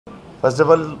First of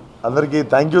all అందరికీ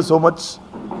thank you so much.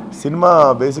 Cinema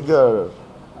బేసిక్గా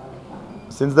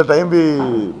since the time we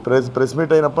press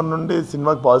meet అయినప్పటి నుండి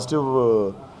సినిమాకి పాజిటివ్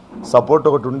సపోర్ట్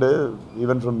ఒకటి ఉండే,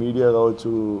 ఈవెన్ ఫ్రమ్ మీడియా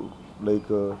కావచ్చు, లైక్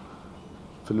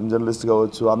ఫిల్మ్ జర్నలిస్ట్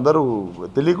కావచ్చు, అందరూ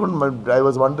తెలియకుండా ఐ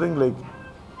వాజ్ వండరింగ్ లైక్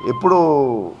ఎప్పుడు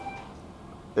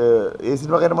ఏ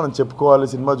సినిమాకైనా మనం చెప్పుకోవాలి,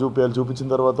 సినిమా చూపించాలి, చూపించిన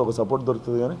తర్వాత ఒక సపోర్ట్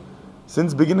దొరుకుతుంది. కానీ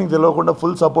సిన్స్ బిగినింగ్ తెలియకుండా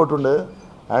ఫుల్ సపోర్ట్ ఉండే.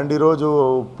 అండ్ ఈరోజు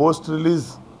post release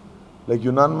like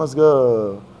యునానిమస్గా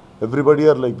everybody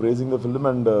are like pricing the film.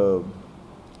 And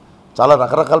చాలా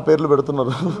రకరకాల పేర్లు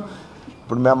పెడుతున్నారు.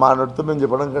 ఇప్పుడు మేము మాట్లాడుతూ మేము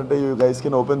చెప్పడం కంటే you guys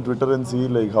can open Twitter and see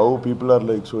like how people are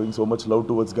like showing so much love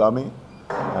towards Gaami.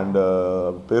 And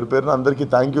పేరున అందరికీ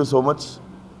thank you so much.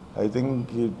 I think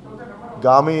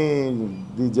Gaami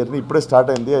the journey ఇప్పుడే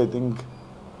స్టార్ట్ అయింది. I think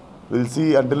will see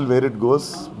until wear it goes.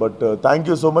 But thank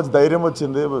you so much. ధైర్యం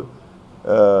వచ్చింది.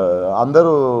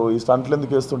 అందరూ ఈ స్టంట్లు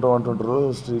ఎందుకు వేస్తుంటాం అంటుంటారు,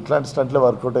 ఇట్లాంటి స్టంట్లే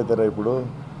వర్కౌట్ అవుతారా ఇప్పుడు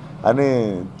అని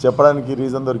చెప్పడానికి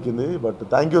రీజన్ దొరికింది. But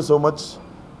thank you so much.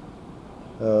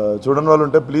 చూడని వాళ్ళు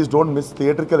ఉంటే please don't miss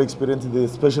theatrical experience. ఇది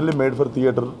ఎస్పెషల్లీ మేడ్ ఫర్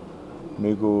థియేటర్.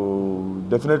 మీకు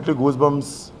డెఫినెట్లీ గూస్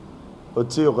బంప్స్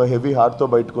వచ్చి ఒక హెవీ హార్ట్తో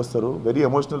బయటకు వస్తారు. Very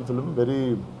emotional film. వెరీ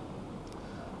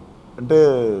అంటే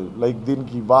లైక్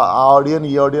దీనికి ఆ ఆడియన్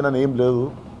ఈ ఆడియన్ అని ఏం లేదు.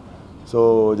 సో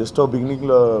జస్ట్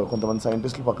బిగినింగ్లో కొంతమంది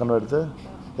సైంటిస్టులు పక్కన పెడితే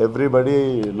everybody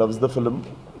loves the film.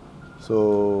 So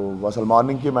అసలు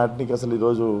మార్నింగ్కి మ్యాట్నీకి అసలు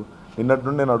ఈరోజు నిన్నటి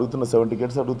నుండి నేను అడుగుతున్నా, 7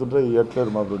 tickets అడుగుతుంటే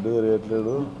ఇవ్వట్లేరు, మా ప్రొడ్యూసర్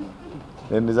ఇవ్వట్లేడు.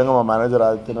 నేను నిజంగా మా మేనేజర్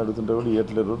ఆదిత్యని అడుగుతుంటే కూడా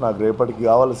ఇవ్వట్లేరు. నాకు రేపటికి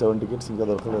కావాలి 7 tickets, ఇంకా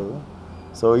దొరకలేదు.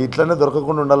 సో ఇట్లనే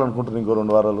దొరకకుండా ఉండాలనుకుంటున్నాను ఇంకో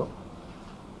 2 వారాలు.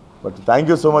 But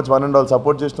thank you so much one and all.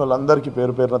 Support చేసిన వాళ్ళందరికీ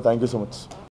పేరున థ్యాంక్ యూ సో మచ్.